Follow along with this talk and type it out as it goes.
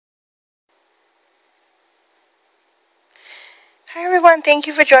Hi everyone, thank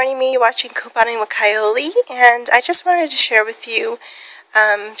you for joining me watching Couponing with Kylie, and I just wanted to share with you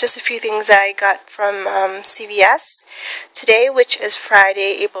just a few things that I got from CVS today, which is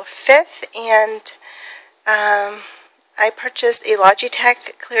Friday, April 5th, and I purchased a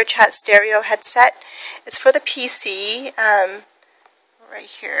Logitech ClearChat stereo headset. It's for the PC, right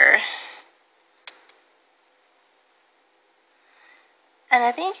here. And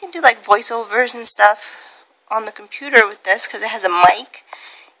I think you can do like voiceovers and stuff on the computer with this because it has a mic.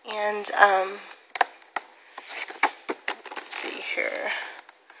 And let's see here.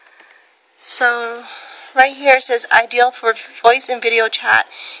 So right here it says ideal for voice and video chat,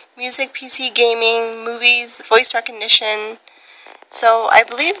 music, PC gaming, movies, voice recognition. So I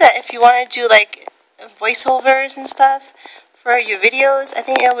believe that if you want to do like voiceovers and stuff for your videos, I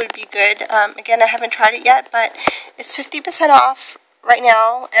think it would be good. Again, I haven't tried it yet, but it's 50% off right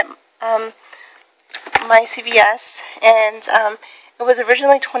now at my CVS, and it was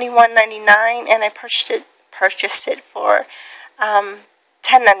originally $21.99, and I purchased it for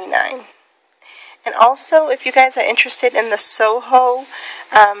 $10.99. And also, if you guys are interested in the SOHO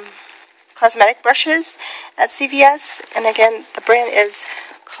cosmetic brushes at CVS, and again, the brand is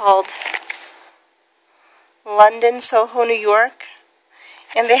called London Soho, New York,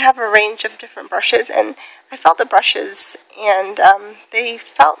 and they have a range of different brushes, and I felt the brushes, and they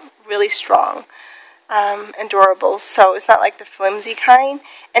felt really strong and durable, so it's not like the flimsy kind.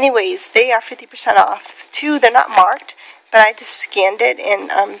 Anyways, they are 50% off. They're not marked, but I just scanned it,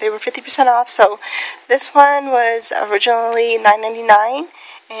 and they were 50% off, so this one was originally $9.99,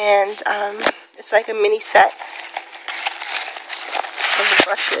 and it's like a mini set of the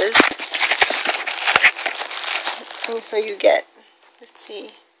brushes. And so you get, let's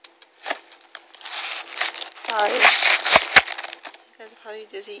see, sorry, you guys are probably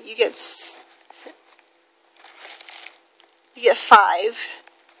dizzy, you get 5,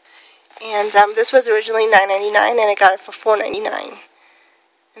 and this was originally $9.99, and I got it for $4.99.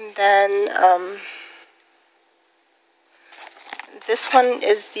 And then this one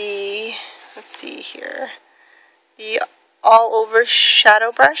is the, let's see here, the all over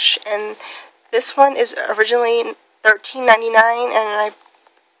shadow brush, and this one is originally $13.99, and I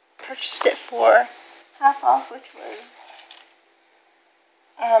purchased it for half off, which was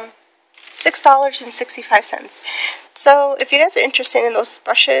 $6.65. So if you guys are interested in those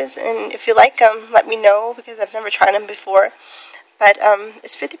brushes, and if you like them, let me know, because I've never tried them before. But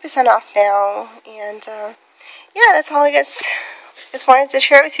it's 50% off now, and yeah, that's all I just wanted to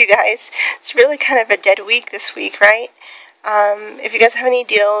share with you guys. It's really kind of a dead week this week, right? If you guys have any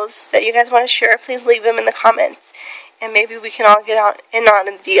deals that you guys want to share, please leave them in the comments, and maybe we can all get in on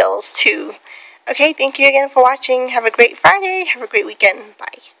the deals too. Okay, thank you again for watching. Have a great Friday. Have a great weekend.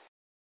 Bye.